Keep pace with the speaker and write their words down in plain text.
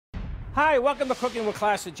Hi, welcome to Cooking with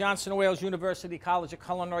Class at Johnson & Wales University College of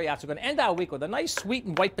Culinary Arts. We're going to end our week with a nice sweet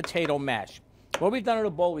and white potato mash. What we've done in a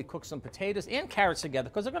bowl, we cooked some potatoes and carrots together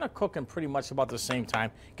because they're going to cook in pretty much about the same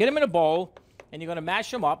time. Get them in a bowl, and you're going to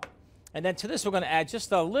mash them up. And then to this, we're going to add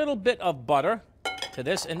just a little bit of butter to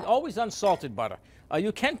this, and always unsalted butter.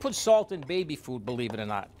 You can put salt in baby food, believe it or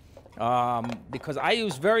not, because I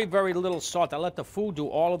use very, very little salt. I let the food do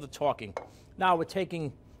all of the talking. Now we're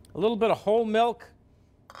taking a little bit of whole milk.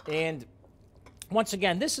 And once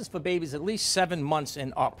again, this is for babies at least 7 months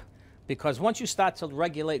and up, because once you start to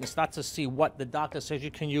regulate and start to see what the doctor says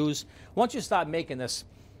you can use, once you start making this,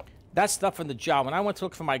 that stuff in the jar, when I went to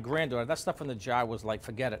look for my granddaughter, that stuff in the jar was like,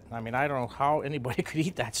 forget it. I mean, I don't know how anybody could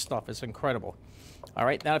eat that stuff. It's incredible. All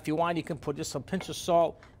right, now if you want, you can put just a pinch of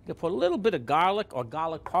salt. You can put a little bit of garlic or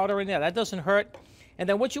garlic powder in there. That doesn't hurt. And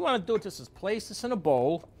then what you want to do is place this in a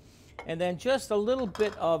bowl, and then just a little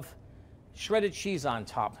bit of shredded cheese on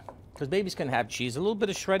top, because babies can have cheese. A little bit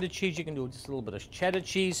of shredded cheese. You can do just a little bit of cheddar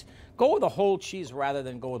cheese. Go with a whole cheese rather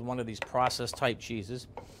than go with one of these processed type cheeses.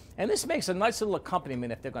 And this makes a nice little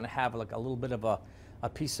accompaniment if they're going to have like a little bit of a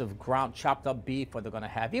piece of ground chopped up beef, or they're going to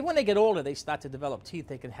have, even when they get older, they start to develop teeth,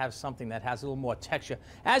 they can have something that has a little more texture.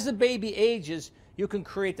 As the baby ages, you can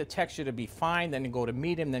create the texture to be fine, then you go to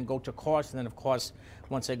medium, then go to coarse, and then of course,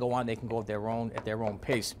 once they go on, they can go at their own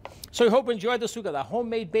pace. So I hope you enjoyed this. We got our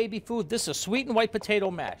homemade baby food. This is a sweet and white potato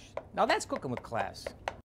mash. Now that's cooking with class.